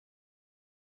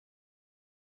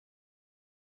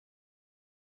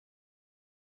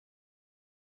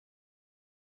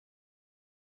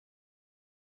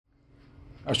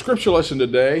Our scripture lesson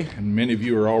today, and many of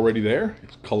you are already there,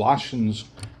 is Colossians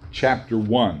chapter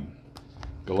 1.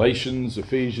 Galatians,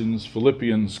 Ephesians,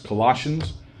 Philippians,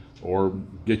 Colossians, or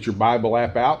get your Bible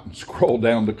app out and scroll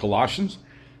down to Colossians.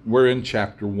 We're in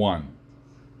chapter 1.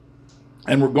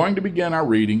 And we're going to begin our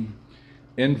reading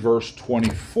in verse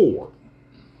 24.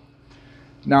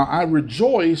 Now I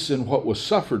rejoice in what was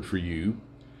suffered for you,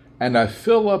 and I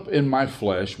fill up in my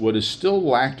flesh what is still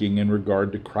lacking in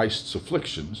regard to Christ's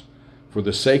afflictions, for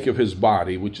the sake of his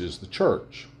body, which is the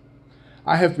church.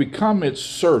 I have become its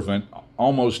servant.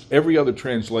 Almost every other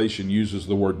translation uses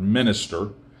the word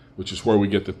minister, which is where we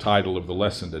get the title of the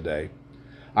lesson today.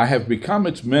 I have become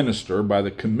its minister by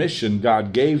the commission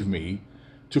God gave me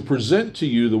to present to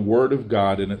you the word of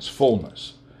God in its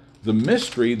fullness, the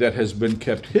mystery that has been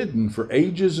kept hidden for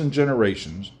ages and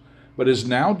generations, but is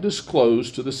now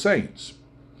disclosed to the saints.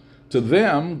 To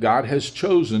them God has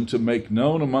chosen to make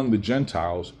known among the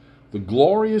Gentiles the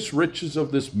glorious riches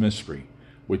of this mystery,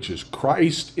 which is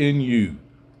Christ in you,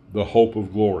 the hope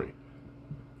of glory.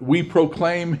 We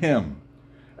proclaim him,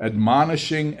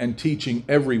 admonishing and teaching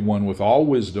everyone with all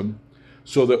wisdom,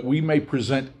 so that we may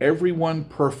present everyone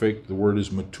perfect, the word is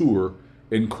mature,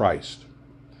 in Christ.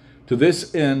 To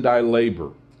this end I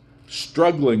labor,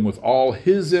 struggling with all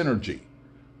his energy,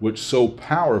 which so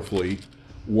powerfully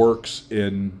works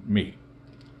in me.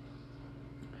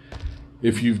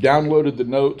 If you've downloaded the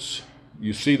notes,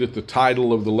 you see that the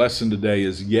title of the lesson today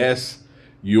is Yes,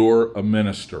 You're a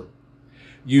Minister.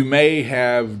 You may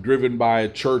have driven by a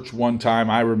church one time.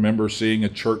 I remember seeing a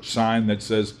church sign that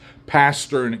says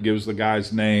pastor, and it gives the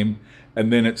guy's name,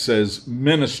 and then it says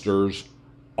ministers,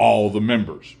 all the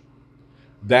members.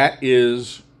 That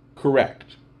is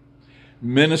correct.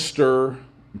 Minister,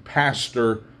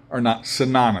 pastor are not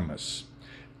synonymous.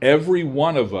 Every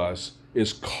one of us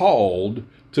is called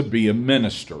to be a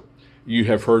minister. You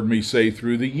have heard me say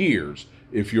through the years,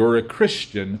 if you're a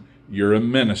Christian, you're a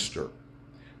minister.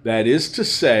 That is to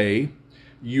say,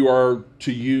 you are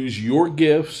to use your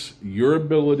gifts, your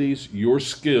abilities, your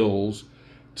skills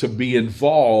to be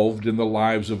involved in the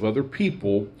lives of other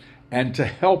people and to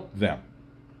help them.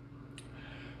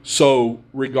 So,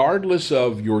 regardless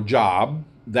of your job,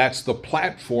 that's the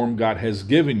platform God has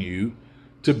given you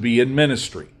to be in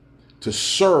ministry, to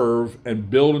serve and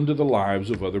build into the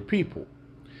lives of other people.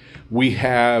 We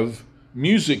have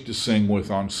music to sing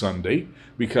with on Sunday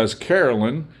because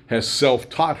Carolyn has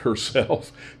self-taught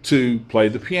herself to play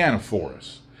the piano for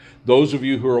us. Those of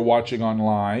you who are watching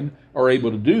online are able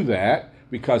to do that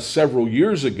because several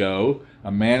years ago,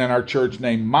 a man in our church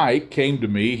named Mike came to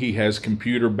me. He has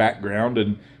computer background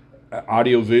and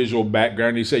audiovisual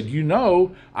background. He said,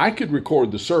 I could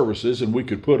record the services and we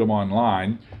could put them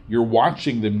online. You're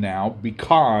watching them now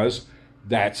because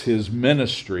that's his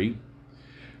ministry.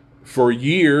 For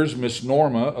years, Miss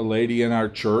Norma, a lady in our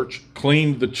church,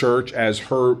 cleaned the church as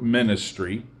her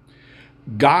ministry.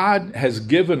 God has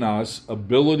given us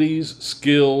abilities,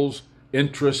 skills,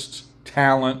 interests,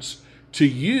 talents to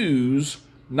use,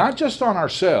 not just on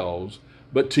ourselves,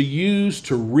 but to use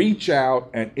to reach out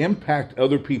and impact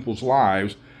other people's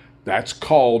lives. That's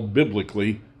called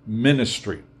biblically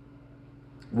ministry.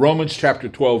 Romans chapter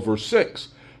 12, verse 6,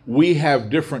 we have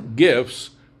different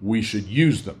gifts, we should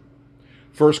use them.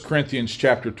 1 Corinthians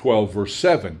chapter 12, verse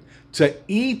 7, to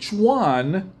each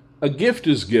one a gift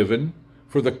is given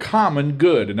for the common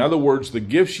good. In other words, the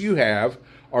gifts you have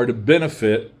are to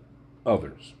benefit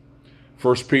others.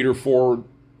 1 Peter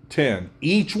 4:10,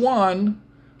 each one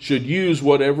should use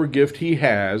whatever gift he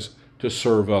has to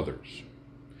serve others.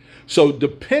 So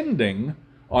depending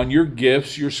on your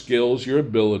gifts, your skills, your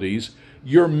abilities,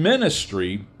 your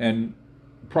ministry, and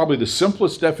probably the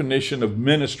simplest definition of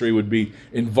ministry would be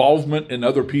involvement in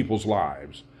other people's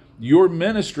lives. Your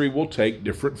ministry will take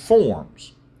different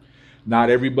forms.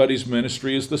 Not everybody's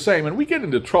ministry is the same. And we get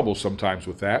into trouble sometimes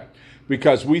with that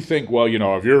because we think,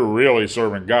 if you're really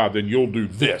serving God, then you'll do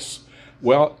this.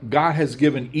 Well, God has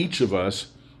given each of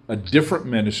us a different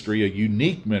ministry, a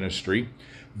unique ministry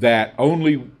that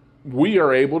only we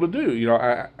are able to do.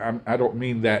 I don't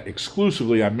mean that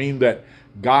exclusively. I mean that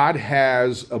God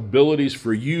has abilities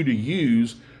for you to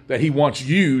use that he wants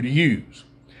you to use.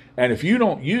 And if you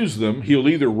don't use them, he'll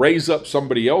either raise up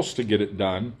somebody else to get it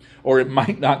done, or it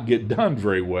might not get done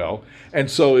very well.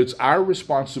 And so it's our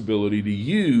responsibility to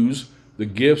use the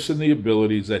gifts and the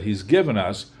abilities that he's given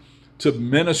us to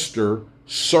minister,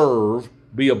 serve,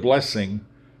 be a blessing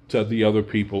to the other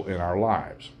people in our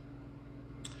lives.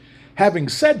 Having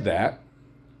said that,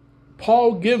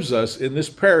 Paul gives us in this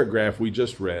paragraph we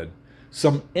just read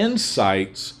some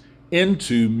insights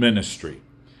into ministry.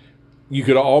 You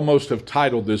could almost have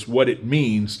titled this, What It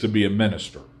Means to Be a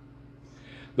Minister.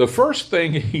 The first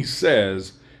thing he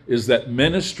says is that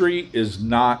ministry is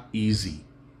not easy.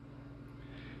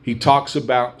 He talks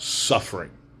about suffering.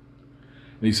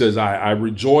 And he says, I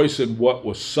rejoice in what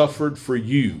was suffered for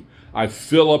you. I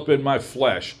fill up in my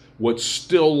flesh what's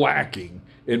still lacking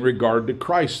in regard to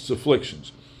Christ's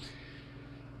afflictions.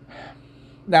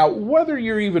 Now, whether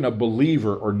you're even a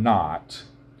believer or not,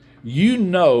 you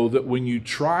know that when you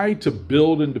try to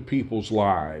build into people's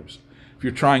lives, if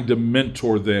you're trying to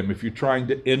mentor them, if you're trying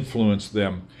to influence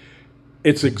them,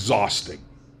 it's exhausting.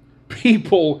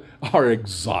 People are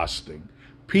exhausting.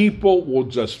 People will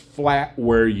just flat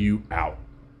wear you out.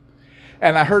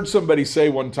 And I heard somebody say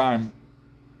one time,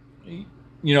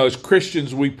 as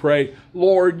Christians, we pray,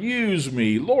 Lord, use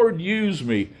me, Lord, use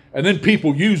me. And then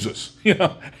people use us,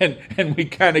 and we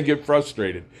kind of get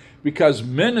frustrated because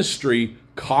ministry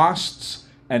costs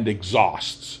and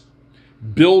exhausts.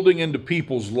 Building into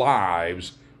people's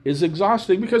lives is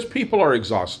exhausting because people are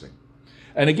exhausting.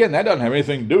 And again, that doesn't have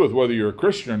anything to do with whether you're a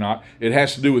Christian or not. It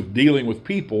has to do with dealing with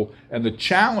people and the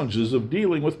challenges of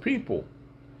dealing with people.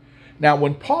 Now,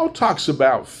 when Paul talks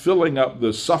about filling up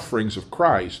the sufferings of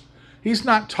Christ, he's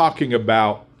not talking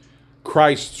about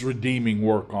Christ's redeeming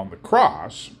work on the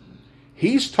cross.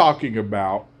 He's talking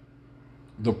about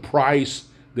the price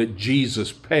that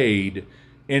Jesus paid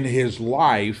in his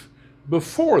life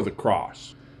before the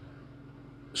cross.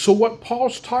 So what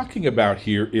Paul's talking about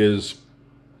here is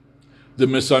the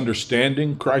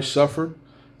misunderstanding Christ suffered,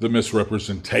 the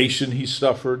misrepresentation he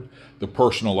suffered, the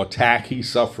personal attack he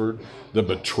suffered, the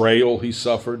betrayal he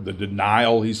suffered, the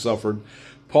denial he suffered.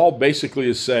 Paul basically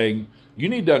is saying, you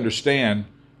need to understand,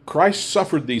 Christ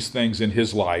suffered these things in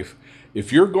his life.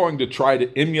 If you're going to try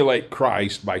to emulate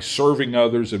Christ by serving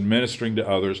others and ministering to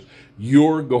others,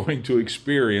 you're going to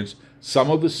experience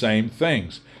some of the same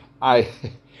things.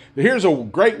 Here's a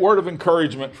great word of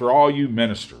encouragement for all you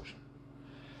ministers.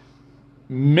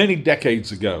 Many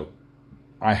decades ago,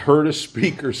 I heard a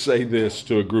speaker say this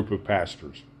to a group of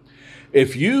pastors.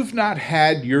 If you've not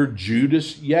had your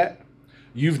Judas yet,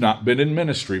 you've not been in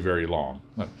ministry very long.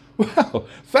 Well,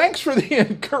 thanks for the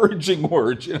encouraging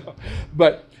words,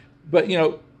 But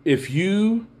if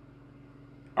you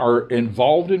are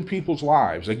involved in people's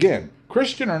lives, again,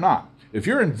 Christian or not, if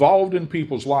you're involved in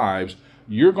people's lives,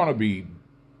 you're going to be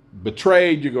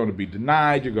betrayed, you're going to be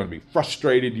denied, you're going to be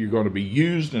frustrated, you're going to be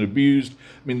used and abused.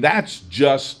 That's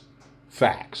just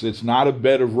facts. It's not a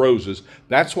bed of roses.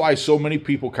 That's why so many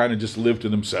people kind of just live to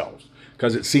themselves,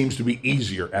 because it seems to be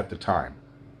easier at the time.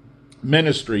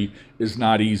 Ministry is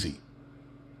not easy.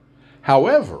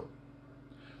 However,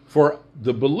 for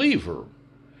the believer,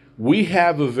 we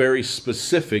have a very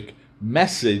specific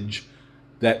message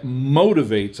that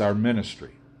motivates our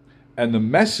ministry. And the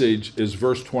message is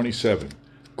verse 27,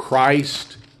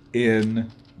 Christ in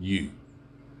you.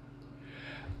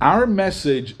 Our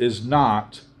message is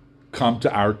not come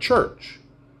to our church.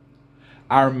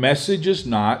 Our message is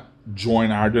not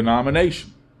join our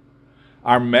denomination.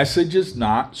 Our message is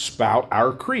not spout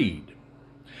our creed.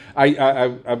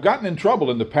 I've gotten in trouble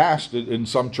in the past in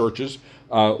some churches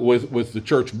with the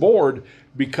church board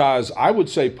because I would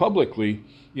say publicly,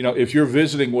 if you're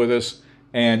visiting with us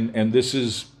and this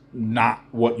is not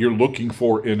what you're looking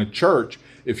for in a church,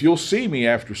 if you'll see me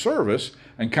after service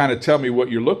and kind of tell me what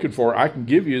you're looking for, I can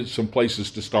give you some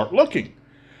places to start looking.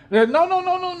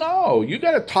 No. You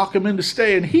got to talk them into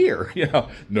staying here.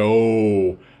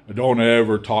 No, don't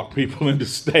ever talk people into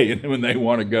staying when they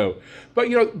want to go. But,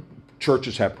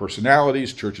 churches have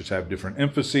personalities, churches have different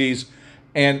emphases,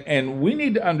 and we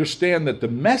need to understand that the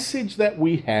message that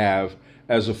we have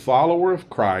as a follower of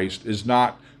Christ is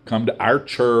not come to our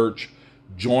church,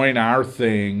 join our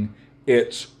thing.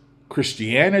 It's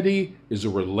Christianity is a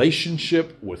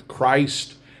relationship with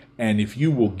Christ, and if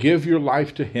you will give your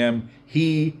life to him,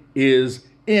 he is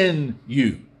in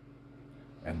you.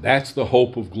 And that's the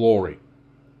hope of glory.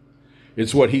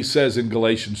 It's what he says in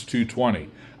Galatians 2:20.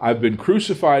 I've been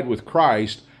crucified with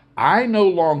Christ. I no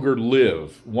longer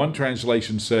live. One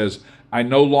translation says, I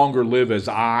no longer live as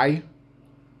I,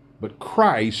 but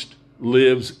Christ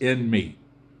lives in me.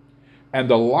 And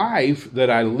the life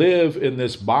that I live in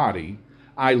this body,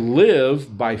 I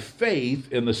live by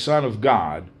faith in the Son of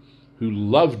God who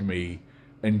loved me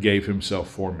and gave himself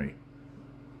for me.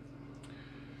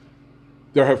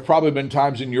 There have probably been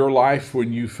times in your life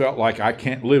when you felt like I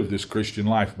can't live this Christian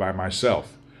life by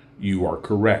myself. You are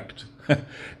correct.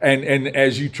 And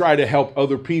as you try to help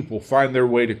other people find their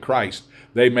way to Christ,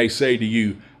 they may say to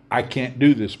you, I can't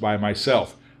do this by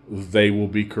myself. They will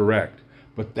be correct.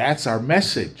 But that's our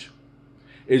message,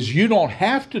 is you don't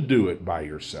have to do it by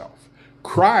yourself.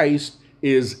 Christ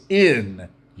is in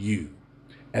you.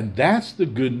 And that's the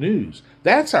good news.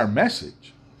 That's our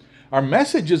message. Our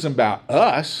message isn't about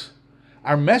us.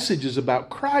 Our message is about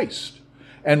Christ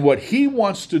and what he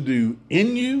wants to do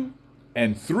in you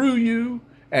and through you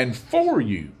and for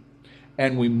you.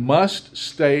 And we must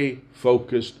stay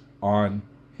focused on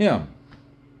him.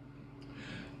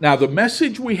 Now, the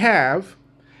message we have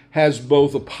has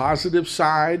both a positive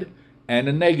side and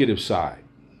a negative side.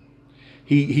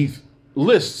 He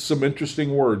lists some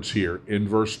interesting words here in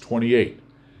verse 28.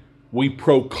 We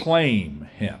proclaim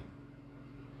him.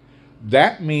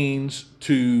 That means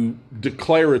to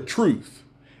declare a truth.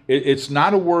 It's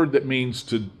not a word that means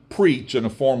to preach in a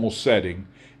formal setting.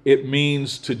 It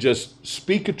means to just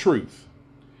speak a truth.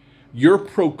 You're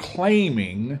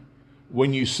proclaiming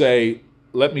when you say,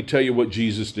 let me tell you what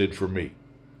Jesus did for me.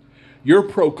 You're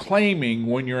proclaiming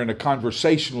when you're in a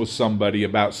conversation with somebody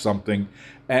about something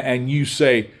and you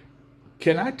say,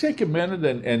 can I take a minute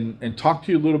and talk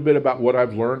to you a little bit about what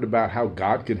I've learned about how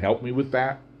God can help me with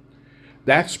that?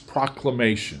 That's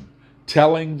proclamation,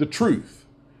 telling the truth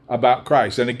about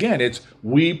Christ. And again, it's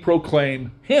we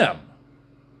proclaim him,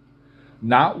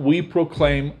 not we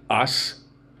proclaim us.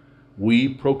 We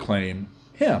proclaim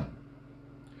him.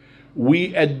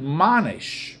 We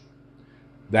admonish.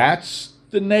 That's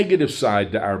the negative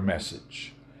side to our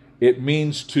message. It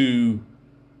means to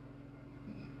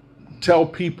tell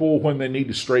people when they need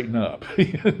to straighten up.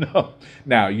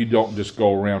 Now, you don't just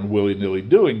go around willy-nilly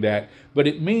doing that, but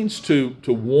it means to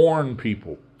warn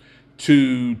people,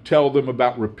 to tell them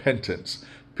about repentance.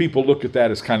 People look at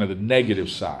that as kind of the negative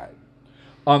side.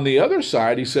 On the other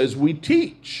side, he says we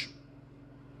teach.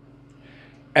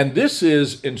 And this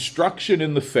is instruction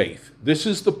in the faith. This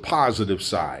is the positive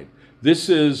side. This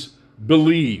is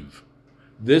believe.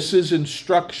 This is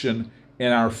instruction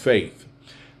in our faith.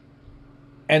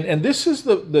 And this is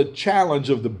the challenge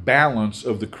of the balance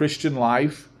of the Christian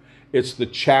life. It's the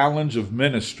challenge of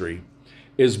ministry,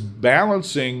 is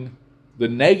balancing the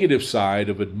negative side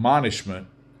of admonishment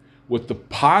with the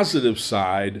positive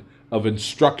side of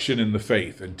instruction in the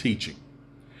faith and teaching.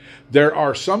 There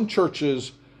are some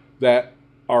churches that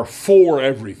are for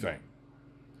everything.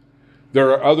 There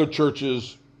are other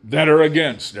churches that are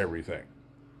against everything.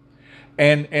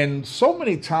 And so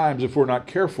many times, if we're not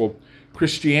careful,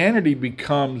 Christianity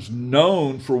becomes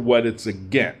known for what it's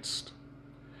against.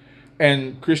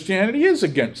 And Christianity is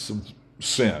against some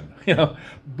sin,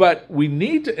 but we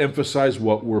need to emphasize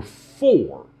what we're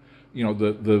for.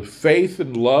 The faith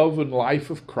and love and life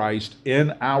of Christ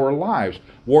in our lives.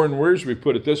 Warren Wiersbe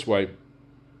put it this way: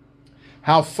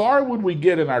 how far would we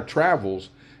get in our travels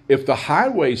if the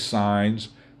highway signs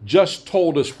just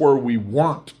told us where we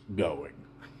weren't going?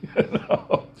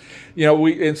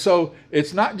 And so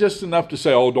it's not just enough to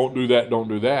say, oh, don't do that, don't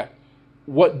do that.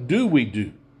 What do we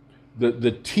do?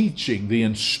 The teaching, the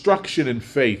instruction in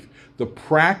faith, the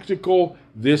practical,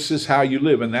 this is how you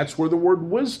live. And that's where the word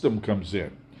wisdom comes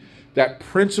in. That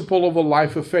principle of a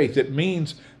life of faith. It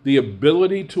means the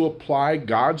ability to apply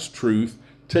God's truth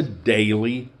to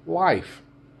daily life.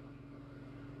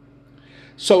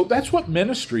 So that's what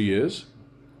ministry is.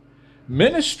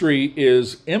 Ministry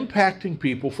is impacting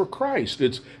people for Christ.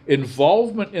 It's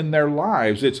involvement in their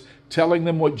lives. It's telling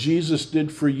them what Jesus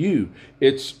did for you.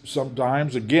 It's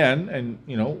sometimes, again, and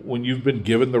when you've been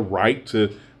given the right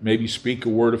to maybe speak a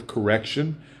word of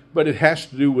correction, but it has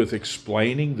to do with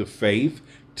explaining the faith,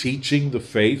 teaching the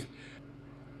faith.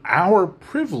 Our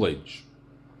privilege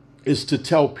is to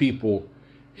tell people,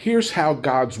 here's how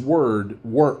God's word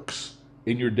works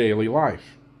in your daily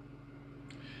life.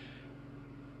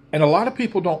 And a lot of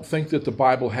people don't think that the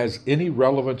Bible has any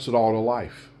relevance at all to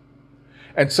life.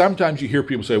 And sometimes you hear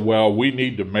people say, well, we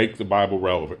need to make the Bible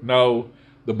relevant. No,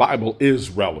 the Bible is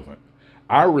relevant.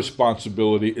 Our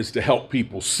responsibility is to help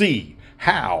people see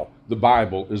how the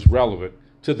Bible is relevant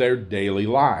to their daily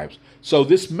lives. So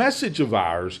this message of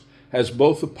ours has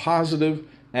both a positive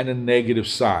and a negative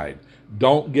side.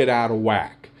 Don't get out of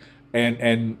whack.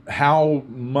 And how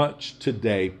much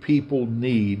today people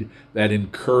need that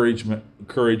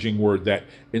encouraging word, that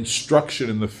instruction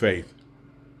in the faith.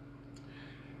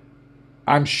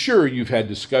 I'm sure you've had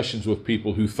discussions with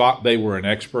people who thought they were an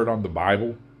expert on the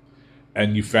Bible,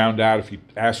 and you found out if you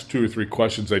asked 2 or 3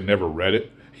 questions, they never read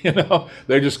it.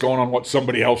 They're just going on what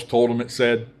somebody else told them it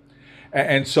said.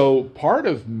 And so part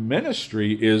of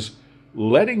ministry is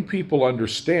letting people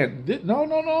understand that,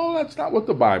 no, that's not what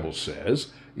the Bible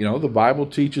says. The Bible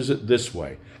teaches it this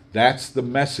way. That's the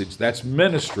message. That's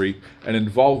ministry and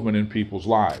involvement in people's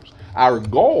lives. Our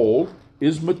goal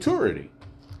is maturity.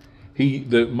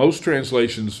 Most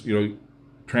translations,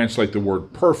 translate the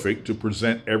word perfect to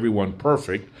present everyone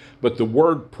perfect, but the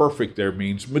word perfect there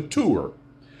means mature.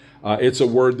 It's a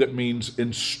word that means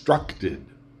instructed.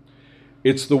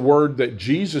 It's the word that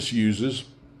Jesus uses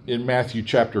in Matthew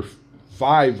chapter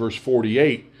 5, verse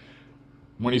 48,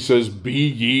 when he says, "Be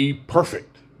ye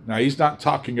perfect." Now, he's not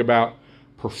talking about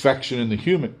perfection in the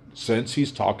human sense.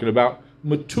 He's talking about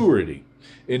maturity.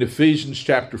 In Ephesians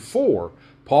chapter 4,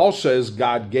 Paul says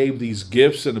God gave these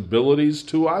gifts and abilities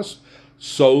to us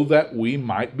so that we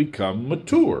might become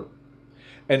mature.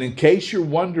 And in case you're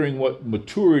wondering what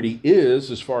maturity is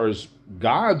as far as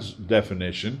God's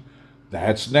definition,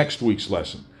 that's next week's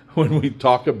lesson when we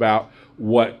talk about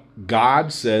what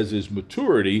God says is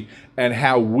maturity and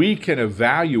how we can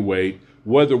evaluate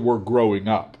whether we're growing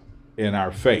up in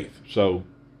our faith. So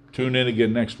tune in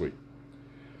again next week.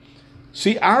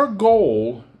 See, our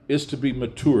goal is to be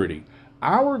maturity.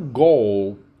 Our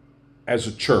goal as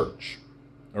a church,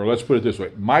 or let's put it this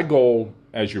way, my goal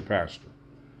as your pastor,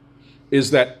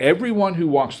 is that everyone who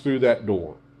walks through that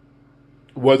door,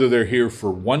 whether they're here for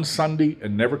one Sunday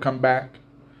and never come back,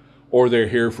 or they're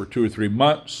here for 2 or 3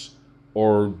 months,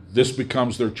 or this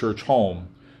becomes their church home,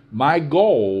 my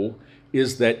goal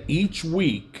is that each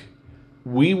week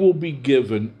we will be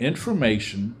given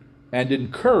information and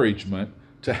encouragement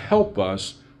to help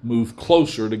us move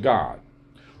closer to God,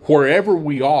 wherever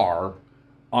we are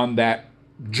on that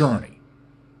journey.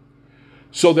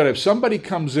 So that if somebody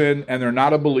comes in and they're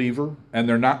not a believer and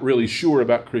they're not really sure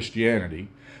about Christianity,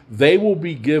 they will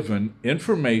be given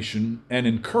information and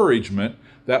encouragement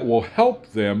that will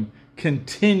help them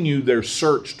continue their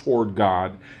search toward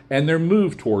God and their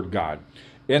move toward God.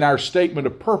 In our statement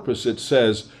of purpose, it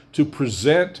says to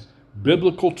present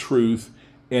biblical truth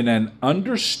in an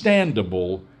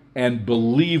understandable and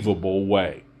believable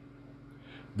way.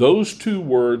 Those two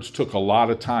words took a lot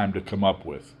of time to come up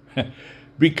with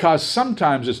because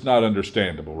sometimes it's not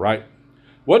understandable, right?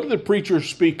 What did the preacher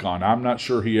speak on? I'm not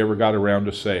sure he ever got around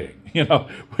to saying.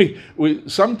 We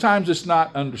sometimes it's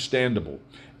not understandable.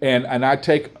 And I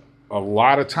take a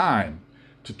lot of time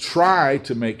to try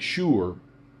to make sure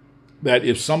that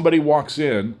if somebody walks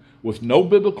in with no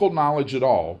biblical knowledge at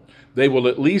all, they will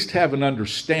at least have an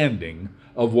understanding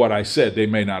of what I said. They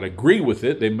may not agree with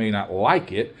it, they may not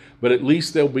like it, but at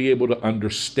least they'll be able to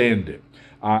understand it.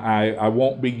 I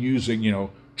won't be using,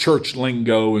 church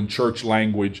lingo and church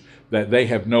language that they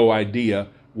have no idea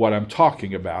what I'm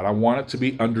talking about. I want it to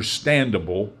be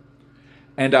understandable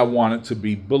and I want it to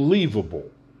be believable.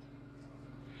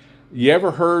 You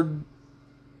ever heard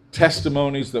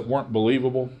testimonies that weren't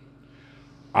believable?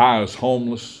 I was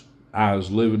homeless. I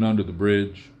was living under the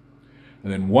bridge.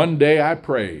 And then one day I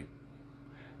prayed.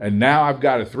 And now I've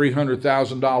got a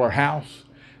 $300,000 house.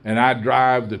 And I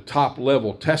drive the top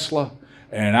level Tesla.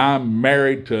 And I'm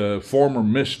married to former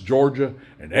Miss Georgia.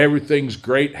 And everything's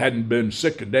great. Hadn't been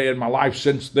sick a day in my life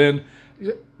since then.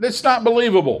 It's not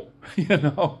believable.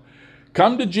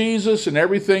 Come to Jesus and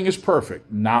everything is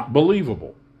perfect. Not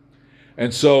believable.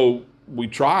 And so we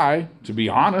try to be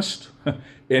honest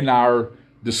in our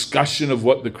discussion of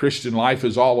what the Christian life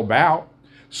is all about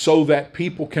so that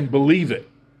people can believe it.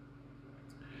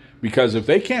 Because if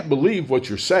they can't believe what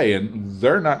you're saying,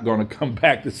 they're not going to come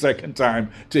back the second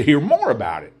time to hear more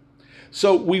about it.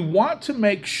 So we want to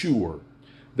make sure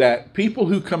that people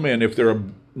who come in, if they're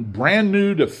brand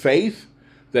new to faith,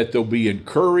 that they'll be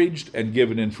encouraged and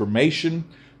given information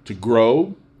to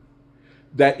grow.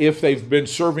 That if they've been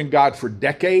serving God for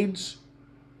decades,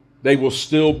 they will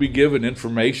still be given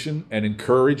information and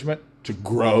encouragement to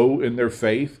grow in their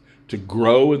faith, to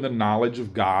grow in the knowledge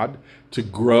of God, to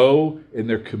grow in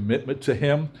their commitment to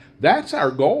Him. That's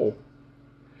our goal,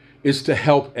 is to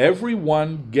help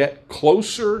everyone get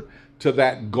closer to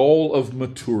that goal of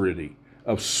maturity,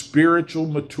 of spiritual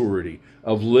maturity,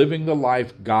 of living the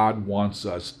life God wants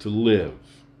us to live.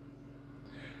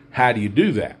 How do you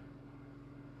do that?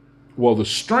 Well, the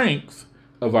strength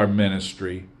of our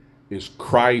ministry is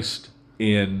Christ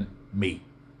in me.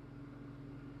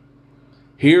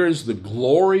 Here is the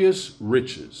glorious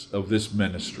riches of this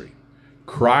ministry.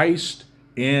 Christ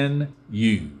in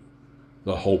you,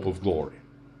 the hope of glory.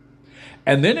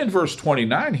 And then in verse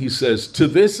 29, he says, to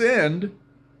this end,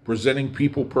 presenting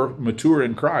people mature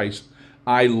in Christ,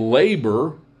 I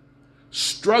labor,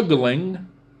 struggling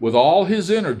with all his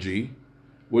energy,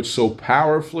 which so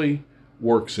powerfully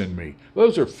works in me.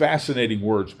 Those are fascinating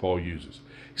words Paul uses.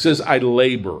 He says, I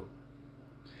labor.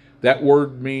 That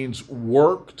word means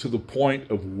work to the point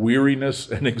of weariness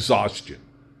and exhaustion.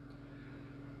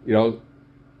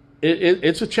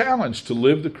 It's a challenge to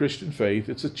live the Christian faith.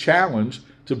 It's a challenge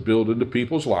to build into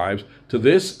people's lives. To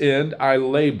this end, I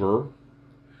labor,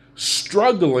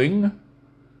 struggling.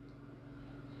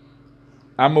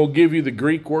 I'm going to give you the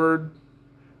Greek word,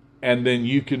 and then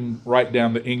you can write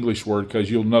down the English word because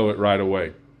you'll know it right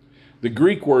away. The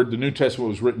Greek word, the New Testament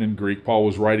was written in Greek. Paul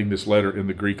was writing this letter in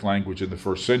the Greek language in the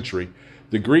first century.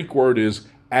 The Greek word is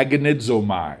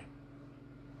agonizomai.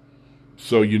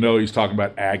 So you know he's talking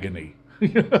about agony.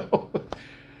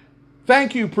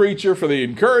 Thank you, preacher, for the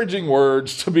encouraging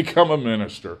words to become a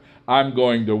minister. I'm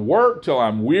going to work till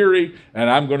I'm weary, and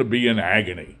I'm going to be in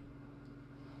agony.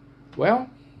 Well,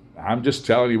 I'm just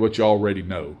telling you what you already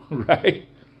know, right?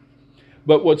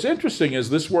 But what's interesting is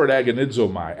this word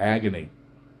agonizomai, agony,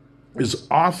 is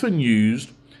often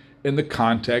used in the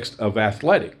context of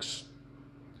athletics.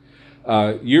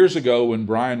 Years ago, when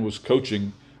Brian was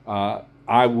coaching,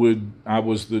 I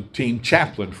was the team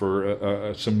chaplain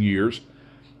for some years,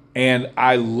 and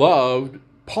I loved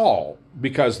Paul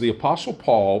because the Apostle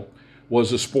Paul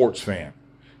was a sports fan.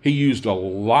 He used a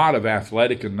lot of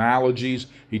athletic analogies.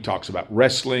 He talks about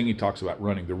wrestling. He talks about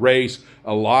running the race.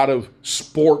 A lot of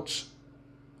sports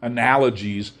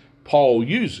analogies Paul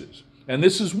uses. And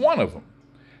this is one of them.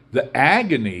 The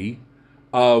agony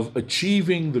of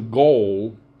achieving the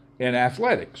goal in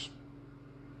athletics.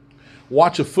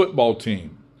 Watch a football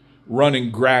team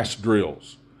running grass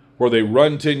drills where they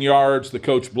run 10 yards, the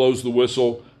coach blows the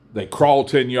whistle, they crawl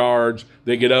 10 yards,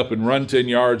 they get up and run 10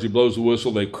 yards, he blows the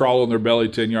whistle, they crawl on their belly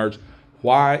 10 yards.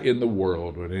 Why in the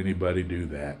world would anybody do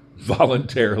that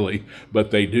voluntarily? But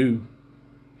they do.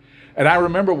 And I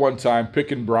remember one time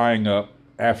picking Brian up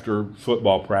after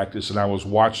football practice, and I was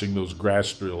watching those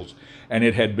grass drills, and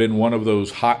it had been one of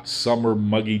those hot summer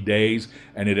muggy days,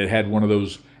 and it had had one of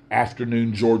those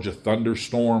afternoon Georgia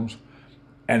thunderstorms.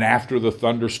 And after the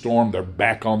thunderstorm, they're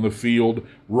back on the field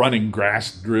running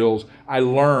grass drills. I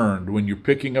learned when you're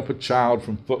picking up a child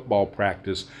from football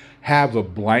practice, have a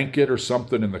blanket or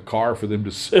something in the car for them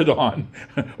to sit on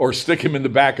or stick him in the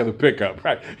back of the pickup,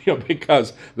 right?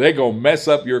 Because they're going to mess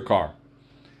up your car.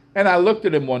 And I looked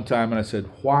at him one time and I said,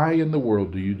 why in the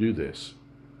world do you do this?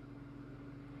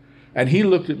 And he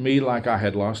looked at me like I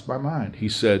had lost my mind. He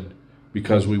said,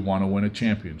 because we want to win a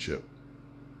championship.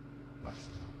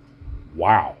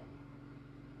 Wow.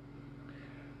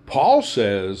 Paul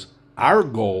says our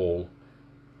goal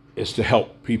is to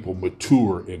help people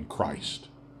mature in Christ.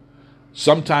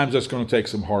 Sometimes that's going to take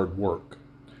some hard work.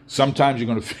 Sometimes you're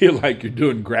going to feel like you're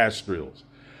doing grass drills.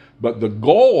 But the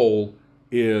goal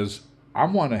is I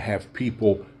want to have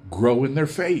people grow in their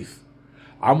faith.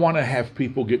 I want to have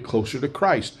people get closer to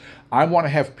Christ. I want to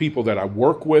have people that I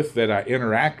work with, that I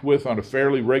interact with on a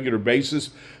fairly regular basis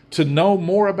to know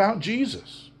more about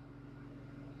Jesus.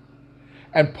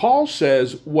 And Paul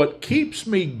says, what keeps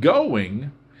me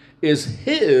going is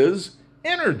his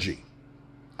energy.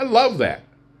 I love that.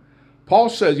 Paul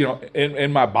says,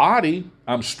 in my body,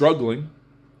 I'm struggling.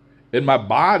 In my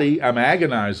body, I'm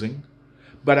agonizing.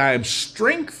 But I am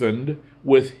strengthened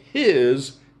with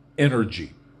his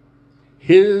energy,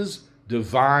 his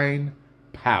divine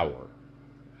power.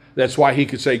 That's why he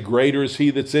could say, greater is he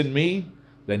that's in me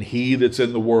than he that's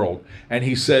in the world. And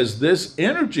he says this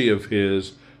energy of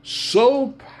his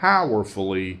so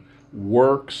powerfully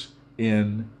works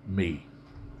in me.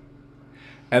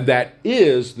 And that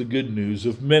is the good news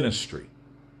of ministry.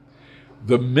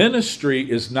 The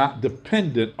ministry is not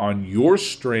dependent on your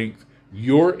strength,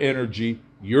 your energy,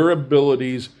 your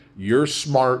abilities, your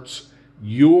smarts.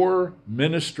 Your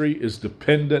ministry is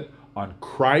dependent on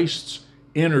Christ's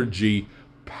energy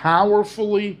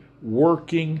powerfully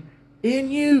working in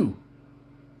you.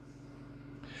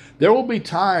 There will be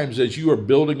times as you are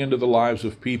building into the lives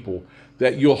of people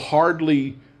that you'll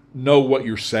hardly know what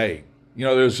you're saying.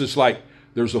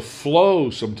 There's a flow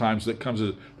sometimes that comes.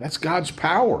 That's God's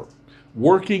power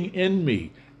working in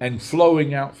me and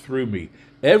flowing out through me.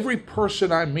 Every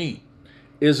person I meet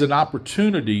is an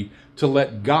opportunity to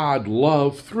let God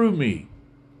love through me.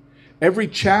 Every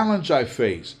challenge I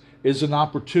face is an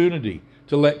opportunity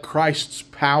to let Christ's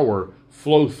power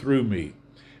flow through me.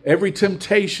 Every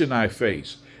temptation I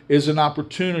face is an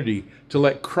opportunity to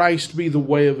let Christ be the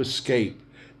way of escape.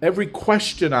 Every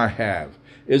question I have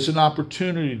is an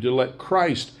opportunity to let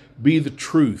Christ be the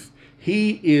truth.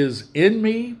 He is in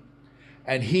me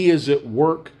and he is at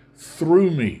work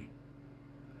through me.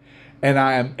 And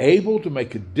I am able to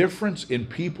make a difference in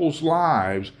people's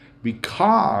lives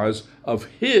because of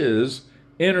his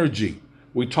energy.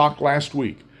 We talked last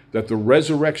week that the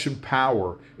resurrection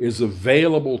power is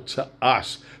available to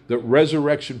us. That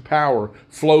resurrection power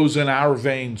flows in our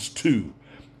veins too.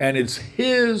 And it's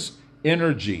his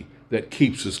energy that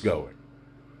keeps us going.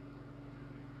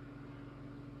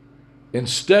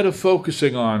 Instead of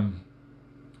focusing on,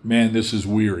 man, this is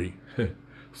weary,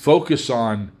 focus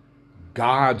on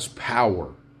God's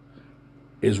power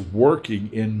is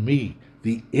working in me.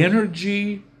 The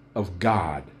energy of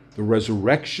God, the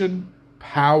resurrection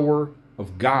power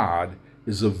of God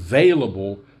is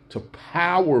available to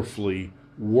powerfully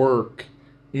work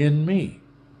in me.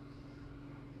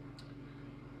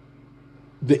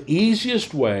 The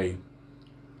easiest way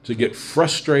to get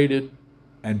frustrated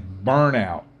and burn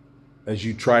out as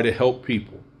you try to help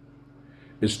people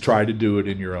is try to do it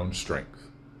in your own strength.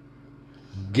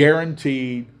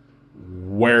 Guaranteed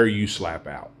where you slap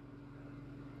out.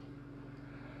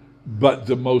 But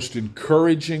the most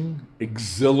encouraging,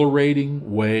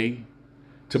 exhilarating way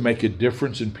to make a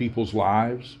difference in people's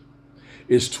lives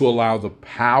is to allow the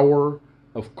power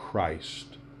of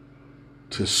Christ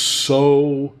to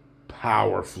so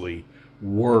powerfully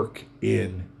work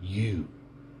in you.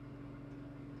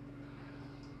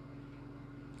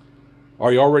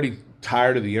 Are you already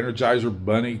tired of the Energizer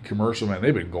Bunny commercial? Man,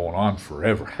 they've been going on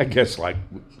forever. I guess like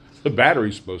the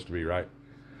battery's supposed to be, right?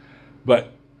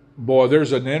 But boy,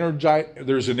 there's an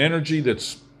energy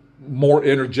that's more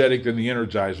energetic than the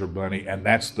Energizer Bunny, and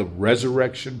that's the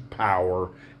resurrection power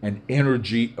and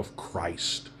energy of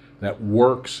Christ that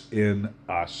works in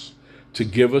us to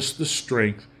give us the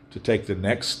strength to take the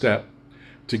next step,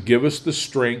 to give us the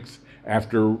strength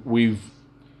after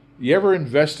you ever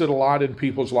invested a lot in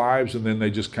people's lives and then they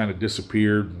just kind of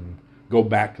disappeared and go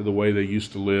back to the way they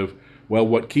used to live? Well,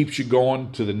 what keeps you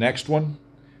going to the next one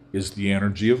is the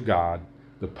energy of God,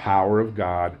 the power of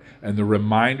God, and the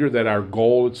reminder that our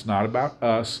goal, it's not about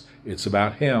us, it's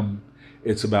about Him.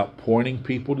 It's about pointing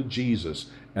people to Jesus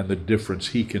and the difference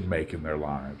He can make in their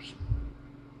lives.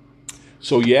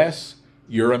 So yes,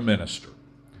 you're a minister.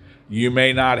 You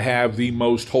may not have the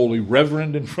most holy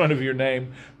reverend in front of your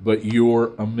name, but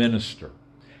you're a minister.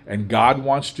 And God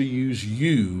wants to use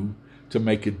you to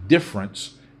make a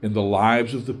difference in the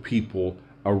lives of the people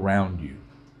around you.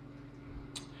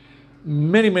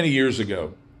 Many, many years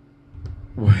ago,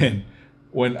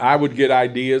 when I would get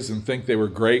ideas and think they were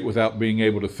great without being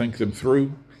able to think them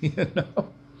through,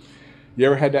 you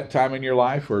ever had that time in your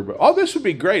life where, oh, this would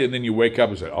be great, and then you wake up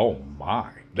and say, oh my,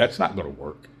 that's not going to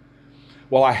work.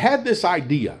 Well, I had this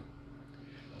idea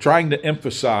trying to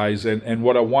emphasize, and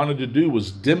what I wanted to do was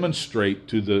demonstrate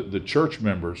to the church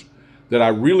members that I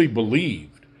really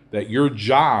believed that your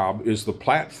job is the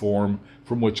platform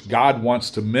from which God wants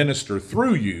to minister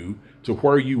through you to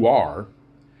where you are.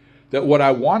 That what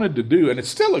I wanted to do, and it's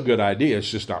still a good idea,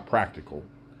 it's just not practical.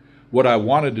 What I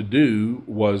wanted to do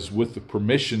was, with the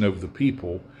permission of the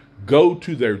people, go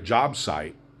to their job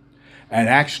site and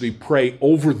actually pray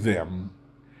over them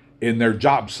in their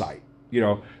job site. You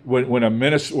know, when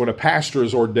a pastor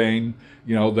is ordained,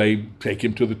 you know, they take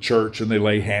him to the church and they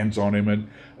lay hands on him.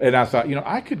 And I thought, you know,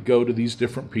 I could go to these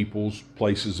different people's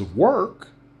places of work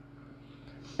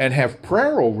and have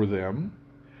prayer over them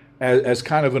as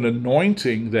kind of an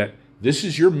anointing that this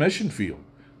is your mission field.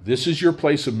 This is your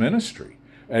place of ministry.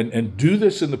 And do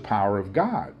this in the power of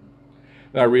God.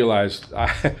 And I realized,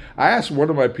 I asked one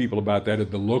of my people about that, and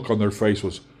the look on their face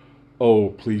was, oh,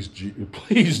 please,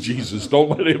 Jesus, don't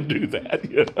let him do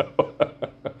that, you know.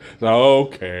 So,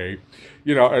 okay.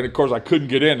 You know, and of course I couldn't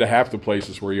get into half the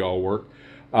places where y'all work.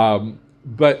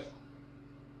 But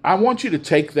I want you to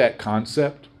take that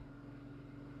concept,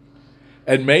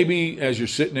 and maybe as you're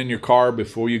sitting in your car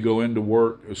before you go into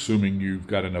work, assuming you've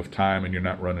got enough time and you're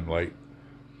not running late,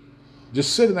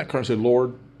 just sit in that car and say,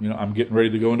 Lord, you know, I'm getting ready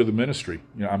to go into the ministry.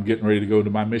 You know, I'm getting ready to go to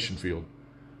my mission field.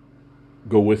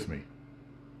 Go with me.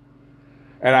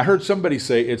 And I heard somebody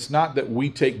say, it's not that we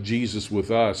take Jesus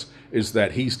with us, it's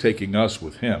that He's taking us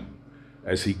with Him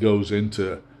as He goes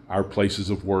into our places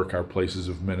of work, our places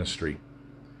of ministry.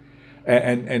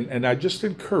 And I just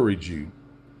encourage you,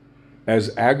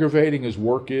 as aggravating as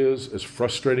work is, as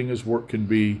frustrating as work can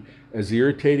be, as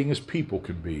irritating as people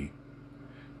can be,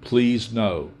 please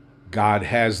know God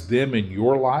has them in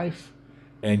your life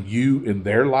and you in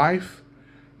their life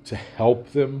to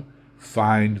help them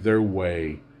find their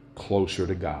way closer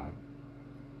to God.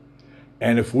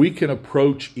 And if we can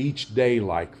approach each day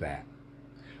like that,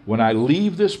 when I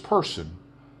leave this person,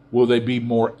 will they be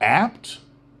more apt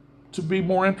to be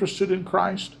more interested in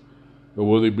Christ? Or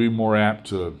will they be more apt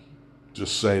to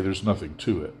just say there's nothing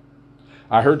to it?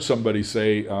 I heard somebody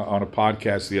say on a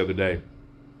podcast the other day,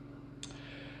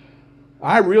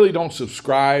 I really don't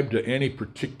subscribe to any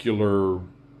particular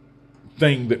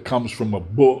thing that comes from a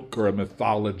book or a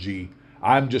mythology.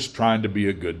 I'm just trying to be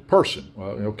a good person. Well,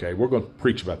 okay, we're going to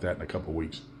preach about that in a couple of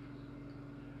weeks.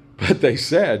 But they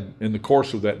said in the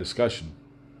course of that discussion,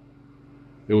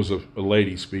 it was a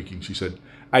lady speaking. She said,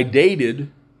 I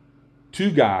dated two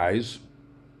guys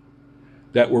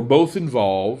that were both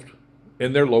involved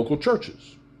in their local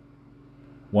churches.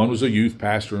 One was a youth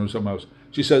pastor and something else.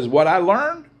 She says, what I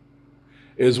learned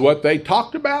is what they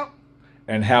talked about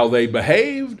and how they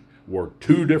behaved were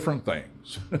two different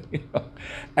things.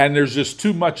 And there's just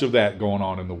too much of that going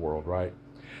on in the world, right?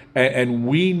 And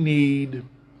we need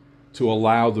to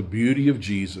allow the beauty of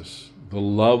Jesus, the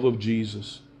love of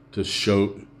Jesus, to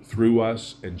show through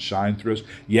us and shine through us.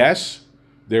 Yes,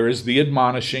 there is the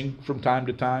admonishing from time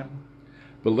to time,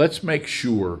 but let's make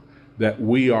sure that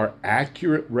we are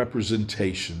accurate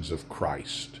representations of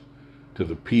Christ to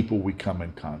the people we come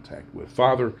in contact with.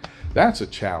 Father, that's a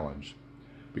challenge,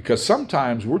 because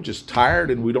sometimes we're just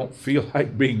tired and we don't feel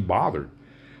like being bothered.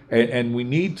 And we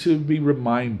need to be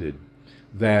reminded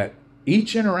that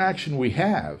each interaction we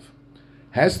have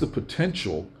has the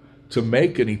potential to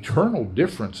make an eternal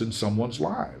difference in someone's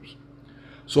lives.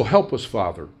 So help us,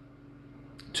 Father,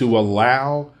 to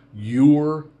allow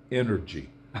your energy,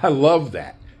 I love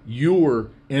that, your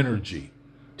energy,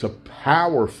 to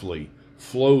powerfully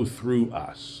flow through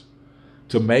us,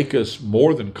 to make us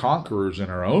more than conquerors in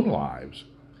our own lives,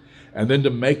 and then to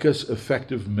make us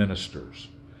effective ministers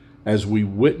as we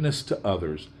witness to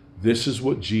others, this is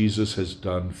what Jesus has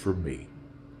done for me.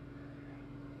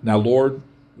 Now, Lord,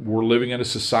 we're living in a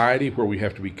society where we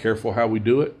have to be careful how we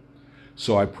do it.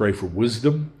 So I pray for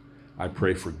wisdom. I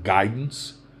pray for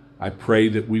guidance. I pray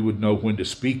that we would know when to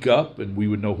speak up and we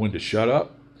would know when to shut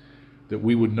up, that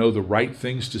we would know the right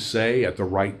things to say at the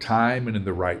right time and in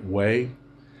the right way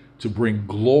to bring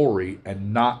glory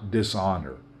and not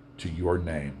dishonor to your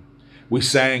name. We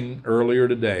sang earlier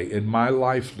today, in my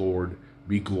life, Lord,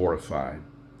 be glorified.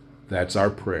 That's our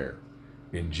prayer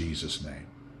in Jesus' name.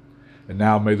 And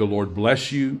now may the Lord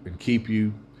bless you and keep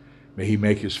you. May he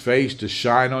make his face to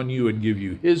shine on you and give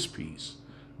you his peace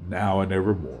now and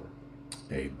evermore.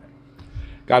 Amen.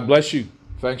 God bless you.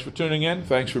 Thanks for tuning in.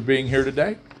 Thanks for being here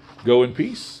today. Go in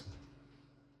peace.